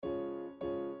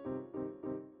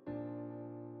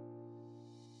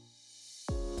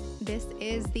This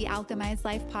is the Alchemized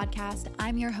Life podcast.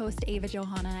 I'm your host, Ava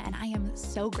Johanna, and I am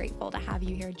so grateful to have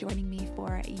you here joining me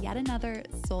for yet another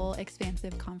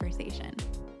soul-expansive conversation.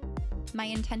 My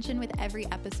intention with every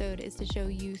episode is to show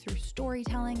you through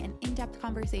storytelling and in-depth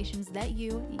conversations that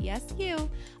you, yes you,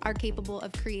 are capable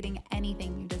of creating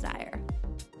anything you desire.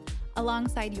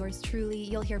 Alongside yours truly,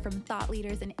 you'll hear from thought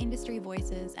leaders and industry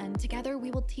voices, and together we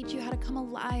will teach you how to come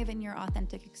alive in your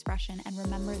authentic expression and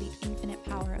remember the infinite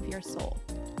power of your soul.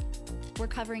 We're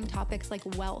covering topics like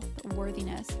wealth,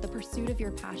 worthiness, the pursuit of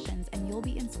your passions, and you'll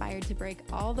be inspired to break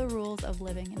all the rules of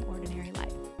living an ordinary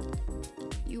life.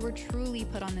 You were truly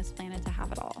put on this planet to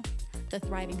have it all. The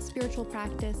thriving spiritual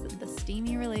practice, the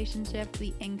steamy relationship,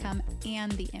 the income,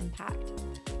 and the impact.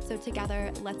 So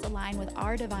together, let's align with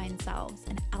our divine selves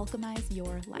and alchemize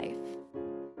your life.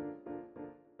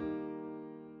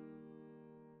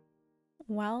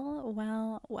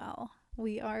 Well,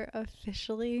 we are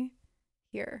officially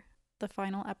here. The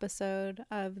final episode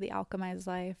of the Alchemized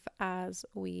Life as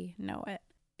we know it.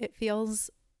 It feels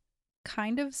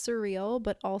kind of surreal,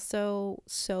 but also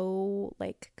so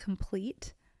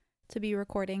complete to be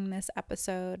recording this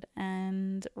episode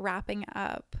and wrapping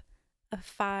up a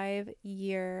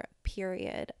 5-year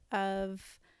period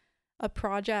of a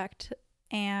project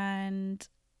and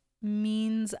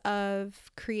means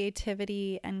of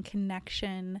creativity and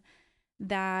connection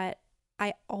that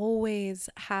I always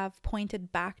have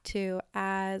pointed back to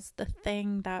as the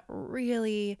thing that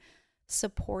really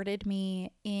supported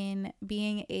me in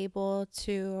being able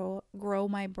to grow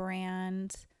my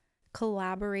brand,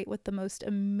 collaborate with the most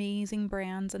amazing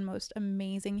brands and most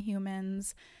amazing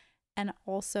humans, and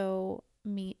also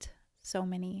meet so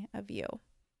many of you.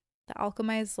 The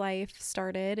Alchemized Life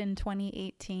started in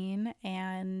 2018,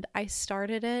 and I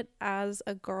started it as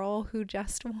a girl who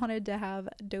just wanted to have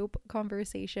dope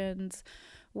conversations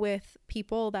with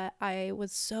people that I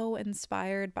was so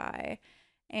inspired by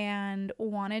and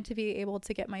wanted to be able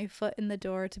to get my foot in the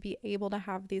door to be able to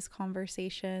have these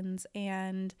conversations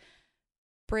and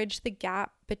bridge the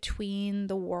gap between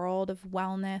the world of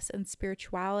wellness and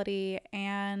spirituality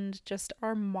and just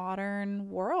our modern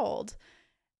world.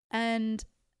 And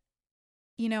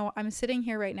I'm sitting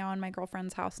here right now in my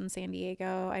girlfriend's house in San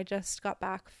Diego. I just got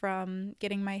back from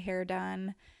getting my hair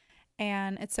done.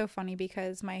 And it's so funny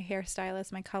because my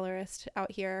hairstylist, my colorist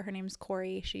out here, her name's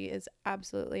Corey. She is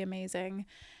absolutely amazing.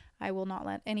 I will not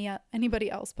let anybody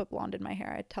else put blonde in my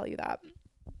hair. I tell you that.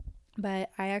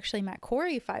 But I actually met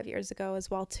Corey 5 years ago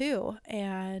as well too.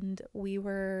 And we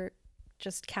were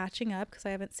just catching up because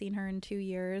I haven't seen her in 2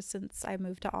 years since I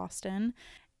moved to Austin.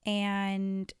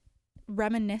 And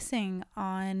reminiscing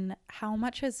on how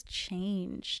much has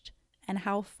changed and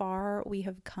how far we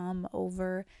have come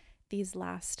over these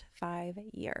last 5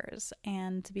 years.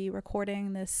 And to be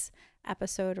recording this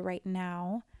episode right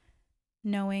now,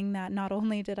 knowing that not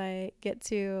only did I get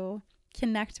to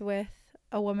connect with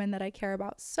a woman that I care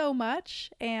about so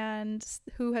much and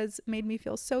who has made me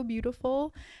feel so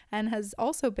beautiful and has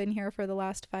also been here for the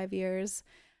last 5 years,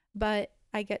 but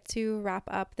I get to wrap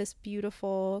up this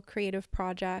beautiful creative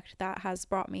project that has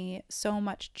brought me so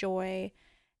much joy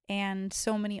and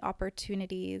so many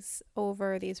opportunities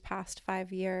over these past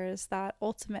 5 years that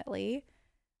ultimately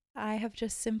I have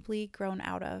just simply grown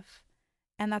out of.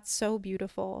 And that's so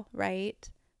beautiful, right?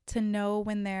 To know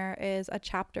when there is a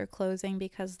chapter closing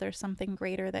because there's something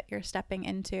greater that you're stepping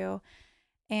into.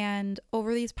 And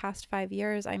over these past 5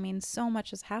 years, so much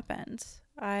has happened.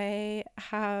 I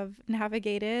have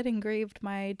navigated and grieved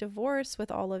my divorce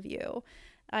with all of you.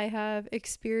 I have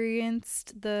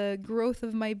experienced the growth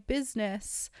of my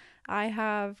business. I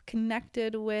have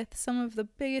connected with some of the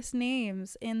biggest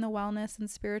names in the wellness and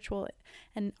spiritual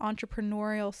and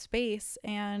entrepreneurial space,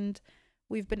 and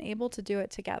we've been able to do it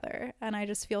together. And I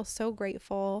just feel so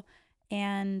grateful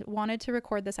and wanted to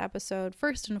record this episode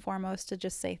first and foremost to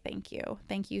just say thank you.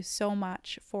 Thank you so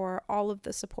much for all of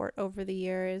the support over the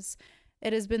years.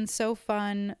 It has been so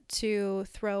fun to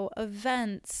throw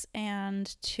events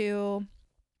and to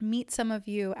meet some of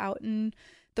you out in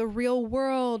the real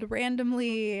world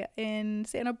randomly in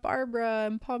Santa Barbara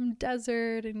and Palm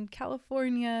Desert and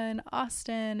California and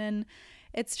Austin. And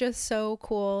it's just so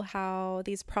cool how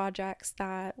these projects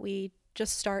that we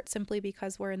just start simply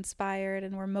because we're inspired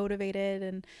and we're motivated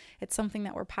and it's something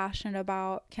that we're passionate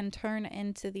about can turn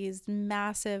into these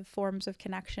massive forms of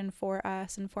connection for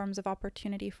us and forms of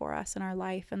opportunity for us in our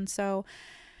life. And so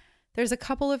there's a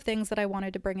couple of things that I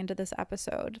wanted to bring into this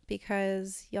episode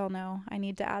because y'all know I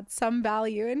need to add some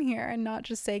value in here and not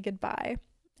just say goodbye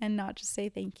and not just say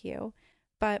thank you.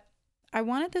 But I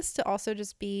wanted this to also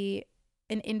just be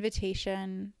an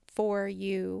invitation for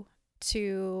you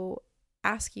to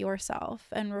ask yourself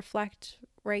and reflect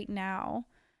right now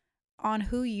on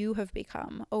who you have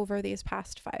become over these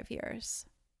past 5 years.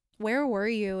 Where were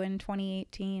you in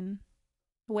 2018?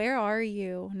 Where are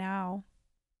you now?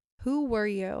 Who were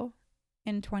you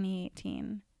in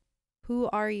 2018? Who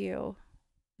are you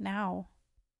now?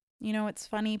 You know, it's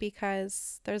funny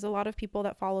because there's a lot of people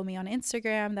that follow me on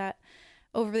Instagram that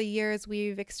over the years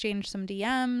we've exchanged some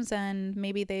DMs, and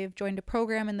maybe they've joined a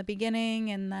program in the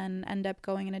beginning and then end up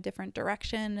going in a different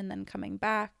direction and then coming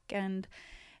back. And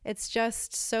it's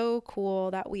just so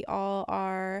cool that we all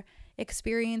are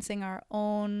experiencing our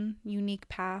own unique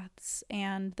paths,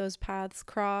 and those paths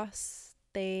cross,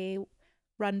 they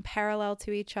run parallel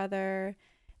to each other,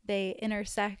 they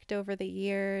intersect over the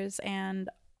years, and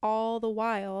all the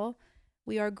while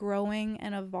we are growing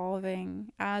and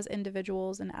evolving as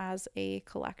individuals and as a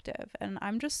collective. And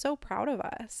I'm just so proud of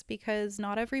us because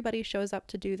not everybody shows up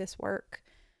to do this work.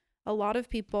 A lot of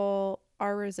people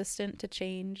are resistant to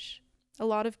change. A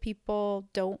lot of people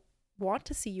don't want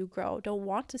to see you grow, don't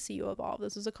want to see you evolve.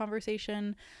 This was a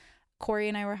conversation Corey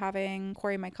and I were having,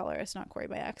 Corey, my colorist, not Corey,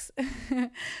 my ex,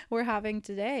 we're having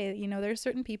today. You know, there's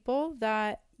certain people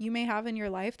that you may have in your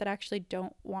life that actually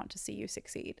don't want to see you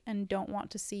succeed and don't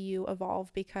want to see you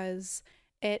evolve because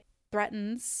it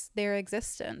threatens their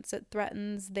existence. It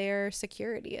threatens their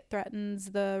security. It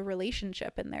threatens the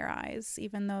relationship in their eyes,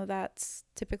 even though that's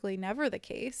typically never the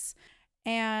case.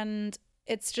 And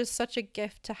it's just such a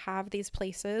gift to have these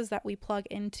places that we plug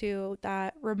into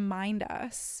that remind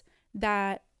us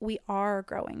that we are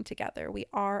growing together, we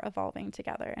are evolving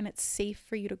together, and it's safe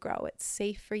for you to grow, it's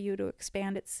safe for you to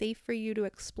expand, it's safe for you to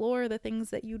explore the things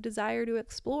that you desire to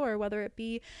explore, whether it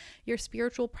be your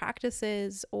spiritual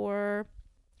practices or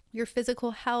your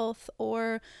physical health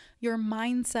or your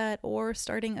mindset or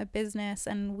starting a business.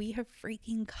 And we have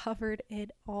freaking covered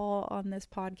it all on this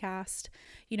podcast.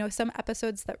 You know, some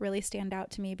episodes that really stand out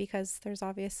to me, because there's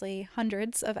obviously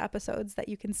hundreds of episodes that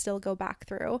you can still go back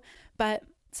through, but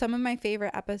some of my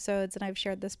favorite episodes, and I've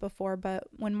shared this before, but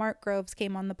when Mark Groves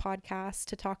came on the podcast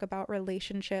to talk about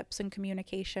relationships and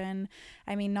communication,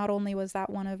 I mean, not only was that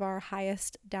one of our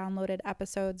highest downloaded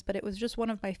episodes, but it was just one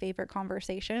of my favorite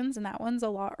conversations. And that one's a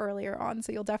lot earlier on,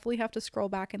 so you'll definitely have to scroll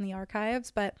back in the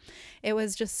archives. But it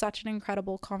was just such an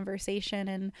incredible conversation.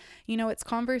 And, you know, it's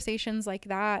conversations like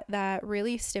that that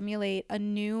really stimulate a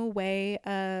new way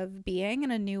of being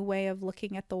and a new way of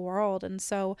looking at the world. And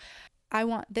so I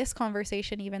want this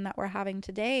conversation, even that we're having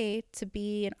today, to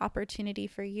be an opportunity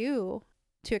for you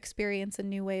to experience a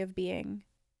new way of being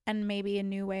and maybe a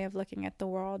new way of looking at the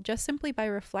world, just simply by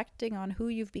reflecting on who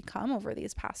you've become over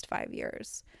these past 5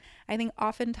 years. I think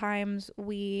oftentimes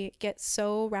we get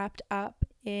so wrapped up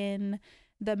in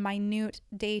the minute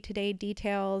day-to-day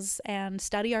details and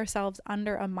study ourselves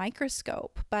under a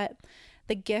microscope, but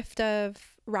the gift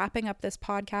of wrapping up this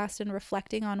podcast and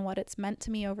reflecting on what it's meant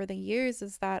to me over the years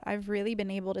is that I've really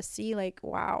been able to see, like,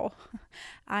 wow,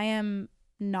 I am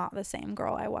not the same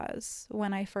girl I was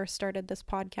when I first started this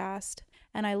podcast.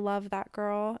 And I love that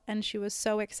girl. And she was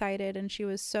so excited and she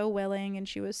was so willing and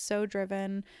she was so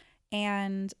driven.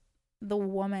 And the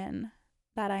woman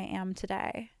that I am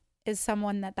today is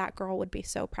someone that girl would be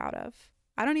so proud of.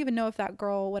 I don't even know if that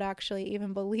girl would actually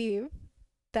even believe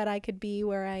that I could be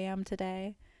where I am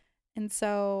today. And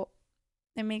so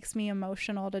it makes me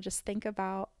emotional to just think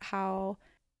about how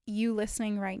you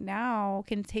listening right now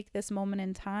can take this moment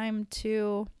in time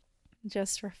to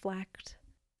just reflect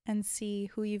and see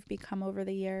who you've become over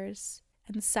the years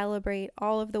and celebrate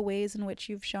all of the ways in which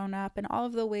you've shown up and all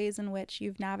of the ways in which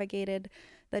you've navigated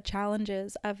the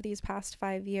challenges of these past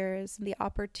 5 years, and the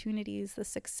opportunities, the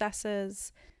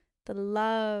successes, the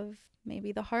love,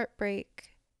 maybe the heartbreak.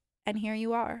 And here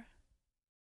you are.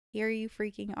 Here you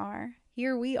freaking are.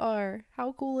 Here we are.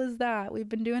 How cool is that? We've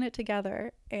been doing it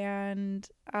together, and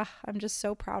I'm just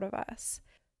so proud of us.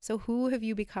 So who have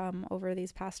you become over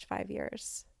these past 5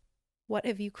 years? What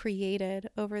have you created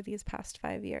over these past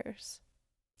 5 years?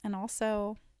 And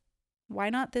also, why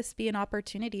not this be an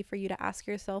opportunity for you to ask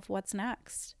yourself what's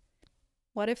next?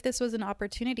 What if this was an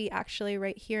opportunity actually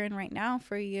right here and right now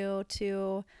for you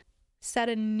to set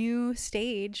a new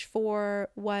stage for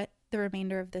what the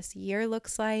remainder of this year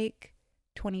looks like,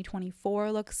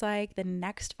 2024 looks like, the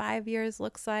next 5 years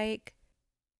looks like?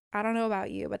 I don't know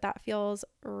about you, but that feels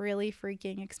really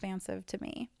freaking expansive to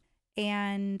me.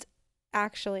 And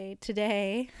actually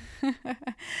today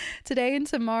and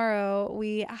tomorrow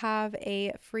we have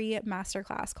a free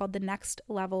masterclass called the Next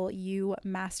Level You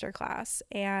Masterclass,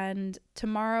 and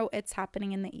tomorrow it's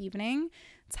happening in the evening.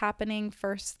 It's happening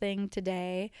first thing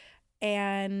today.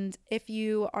 And if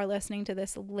you are listening to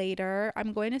this later,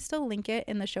 I'm going to still link it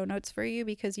in the show notes for you,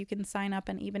 because you can sign up,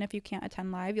 and even if you can't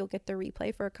attend live, you'll get the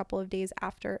replay for a couple of days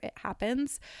after it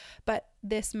happens. But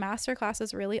this masterclass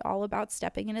is really all about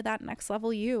stepping into that next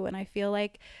level you. And I feel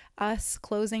like us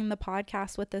closing the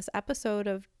podcast with this episode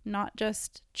of not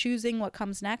just choosing what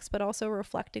comes next, but also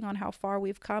reflecting on how far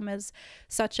we've come is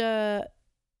such a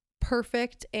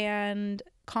perfect and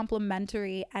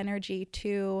complementary energy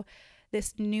to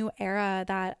this new era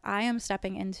that I am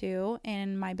stepping into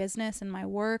in my business, in my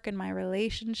work, in my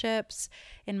relationships,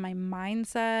 in my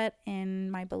mindset, in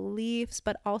my beliefs,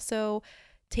 but also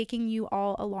taking you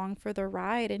all along for the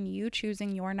ride and you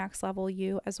choosing your next level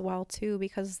you as well too,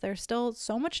 because there's still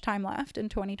so much time left in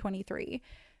 2023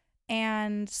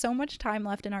 and so much time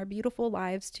left in our beautiful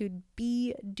lives to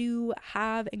be, do,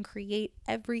 have, and create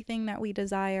everything that we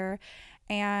desire.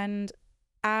 And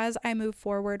as I move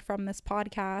forward from this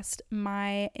podcast,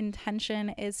 my intention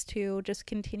is to just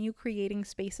continue creating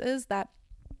spaces that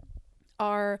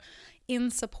are in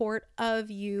support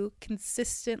of you,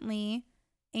 consistently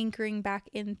anchoring back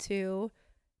into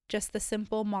just the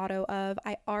simple motto of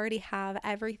I already have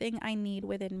everything I need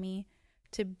within me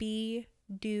to be,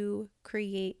 do,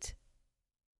 create,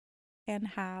 and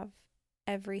have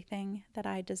everything that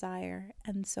I desire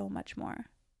and so much more.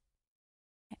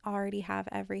 I already have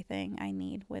everything I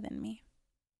need within me.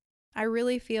 I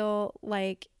really feel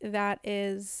like that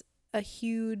is a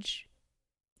huge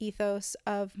ethos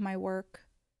of my work.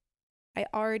 I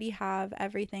already have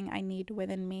everything I need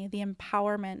within me. The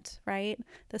empowerment, right?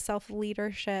 The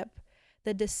self-leadership,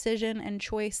 the decision and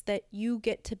choice that you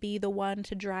get to be the one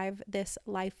to drive this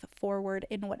life forward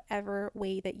in whatever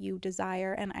way that you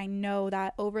desire. And I know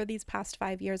that over these past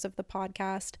 5 years of the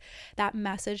podcast, that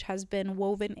message has been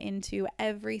woven into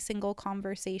every single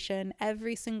conversation,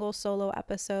 every single solo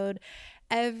episode,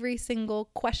 every single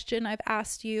question I've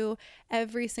asked you,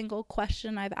 every single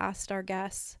question I've asked our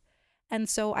guests. And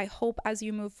so I hope as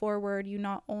you move forward, you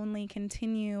not only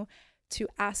continue to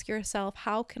ask yourself,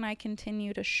 how can I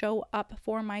continue to show up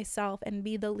for myself and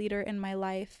be the leader in my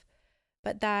life,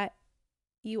 but that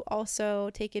you also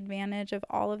take advantage of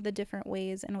all of the different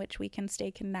ways in which we can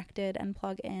stay connected and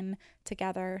plug in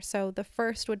together. So the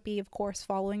first would be, of course,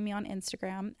 following me on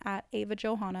Instagram at Ava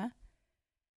Johanna.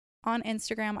 On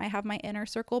Instagram, I have my Inner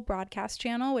Circle broadcast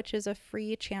channel, which is a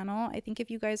free channel. I think if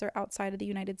you guys are outside of the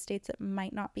United States, it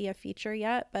might not be a feature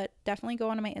yet, but definitely go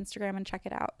onto my Instagram and check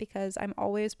it out, because I'm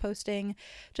always posting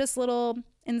just little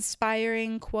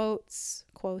inspiring quotes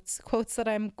that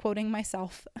I'm quoting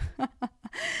myself.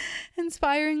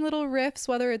 Inspiring little riffs,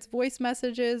 whether it's voice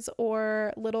messages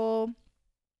or little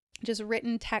just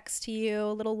written text to you,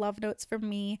 little love notes from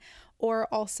me, or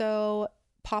also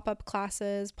pop-up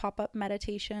classes, pop-up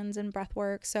meditations, and breath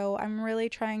work. So I'm really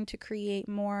trying to create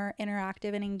more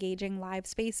interactive and engaging live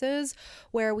spaces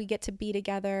where we get to be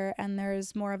together and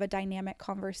there's more of a dynamic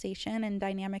conversation and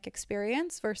dynamic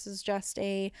experience versus just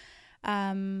a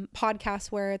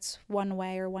podcast where it's one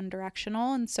way or one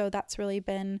directional. And so that's really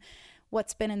been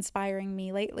what's been inspiring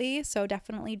me lately. So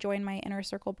definitely join my Inner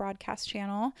Circle broadcast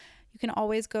channel. You can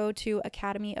always go to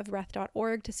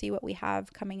academyofbreath.org to see what we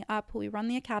have coming up. We run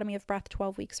the Academy of Breath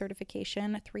 12-week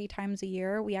certification 3 times a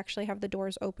year. We actually have the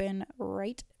doors open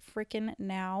right freaking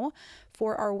now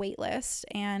for our wait list.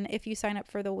 And if you sign up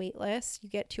for the wait list, you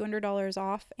get $200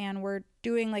 off. And we're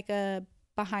doing like a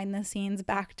behind the scenes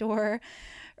backdoor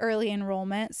early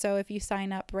enrollment. So if you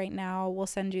sign up right now, we'll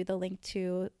send you the link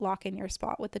to lock in your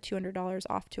spot with the $200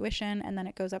 off tuition. And then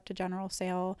it goes up to general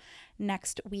sale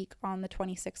next week on the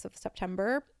 26th of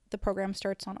September. The program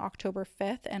starts on October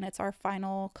 5th and it's our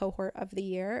final cohort of the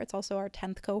year. It's also our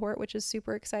 10th cohort, which is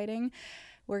super exciting.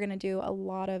 We're going to do a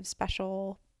lot of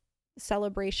special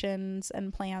celebrations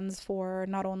and plans for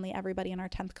not only everybody in our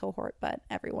 10th cohort, but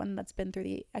everyone that's been through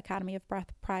the Academy of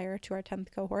Breath prior to our 10th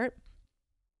cohort.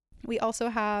 We also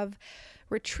have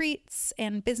retreats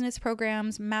and business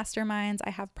programs, masterminds. I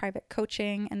have private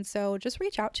coaching. And so just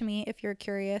reach out to me if you're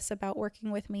curious about working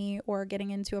with me or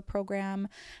getting into a program.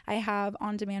 I have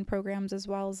on-demand programs as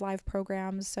well as live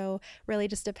programs. So really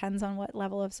just depends on what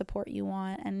level of support you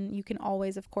want. And you can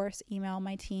always, of course, email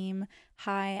my team,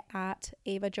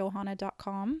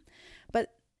 hi@avajohanna.com.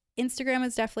 But Instagram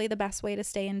is definitely the best way to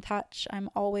stay in touch. I'm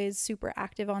always super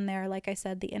active on there. Like I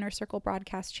said, the Inner Circle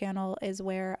broadcast channel is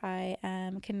where I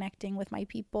am connecting with my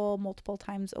people multiple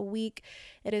times a week.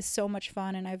 It is so much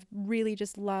fun, and I've really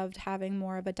just loved having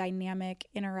more of a dynamic,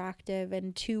 interactive,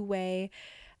 and two-way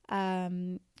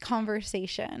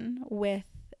conversation with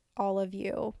all of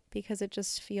you, because it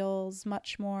just feels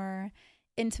much more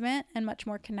intimate and much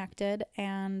more connected.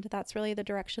 And that's really the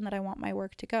direction that I want my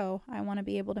work to go. I want to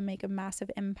be able to make a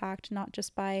massive impact, not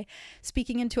just by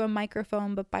speaking into a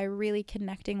microphone, but by really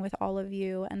connecting with all of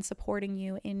you and supporting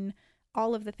you in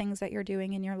all of the things that you're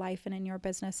doing in your life and in your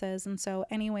businesses. And so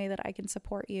any way that I can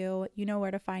support you, you know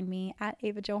where to find me, at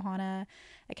Ava Johanna,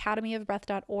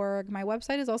 academyofbreath.org. My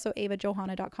website is also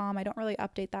avajohanna.com. I don't really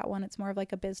update that one. It's more of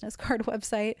like a business card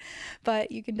website,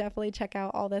 but you can definitely check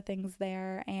out all the things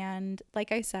there. And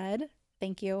like I said,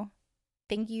 thank you.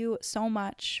 Thank you so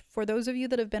much. For those of you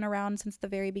that have been around since the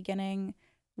very beginning,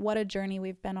 what a journey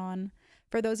we've been on.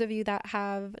 For those of you that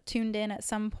have tuned in at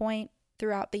some point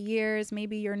throughout the years,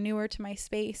 maybe you're newer to my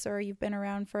space or you've been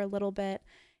around for a little bit,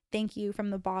 thank you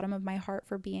from the bottom of my heart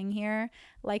for being here.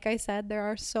 Like I said, there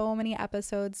are so many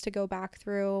episodes to go back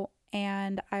through,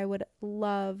 and I would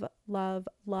love, love,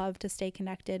 love to stay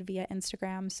connected via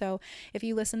Instagram. So if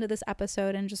you listen to this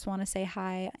episode and just want to say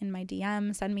hi in my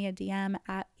DM, send me a DM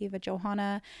at Ava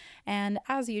Johanna. And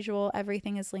as usual,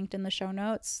 everything is linked in the show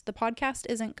notes. The podcast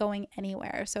isn't going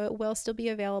anywhere, so it will still be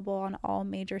available on all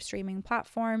major streaming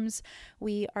platforms.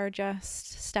 We are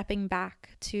just stepping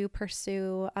back to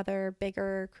pursue other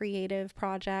bigger creative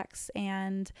projects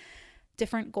and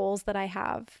different goals that I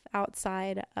have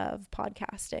outside of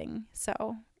podcasting.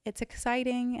 So it's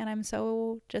exciting, and I'm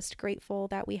so just grateful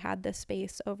that we had this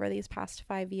space over these past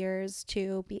 5 years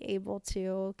to be able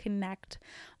to connect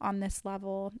on this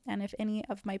level. And if any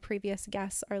of my previous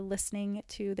guests are listening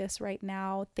to this right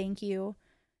now, thank you.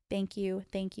 Thank you.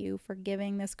 Thank you for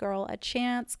giving this girl a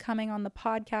chance, coming on the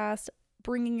podcast,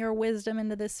 bringing your wisdom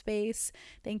into this space.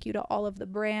 Thank you to all of the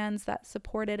brands that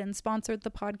supported and sponsored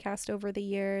the podcast over the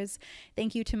years.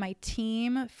 Thank you to my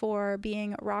team for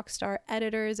being rockstar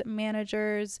editors,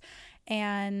 managers,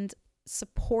 and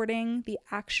supporting the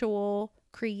actual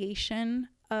creation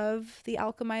of The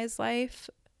Alchemized Life,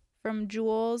 from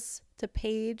Jules to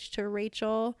Paige to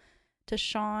Rachel to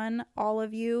Sean, all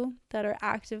of you that are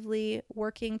actively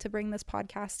working to bring this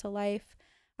podcast to life.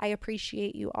 I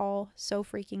appreciate you all so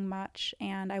freaking much,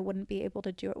 and I wouldn't be able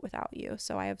to do it without you.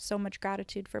 So I have so much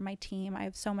gratitude for my team. I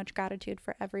have so much gratitude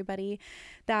for everybody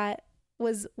that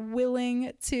was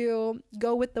willing to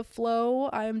go with the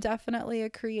flow. I'm definitely a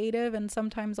creative and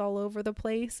sometimes all over the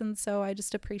place, and so I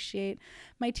just appreciate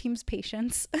my team's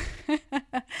patience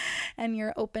and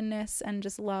your openness and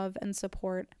just love and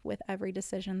support with every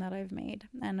decision that I've made.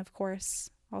 And of course,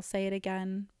 I'll say it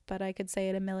again, but I could say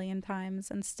it a million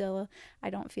times and still I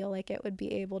don't feel like it would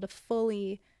be able to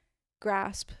fully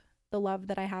grasp the love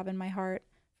that I have in my heart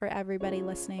for everybody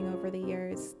listening over the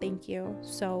years. Thank you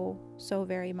so, so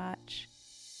very much.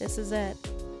 This is it.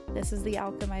 This is The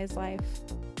Alchemized Life.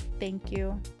 Thank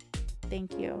you.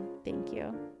 Thank you. Thank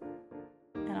you.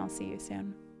 And I'll see you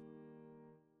soon.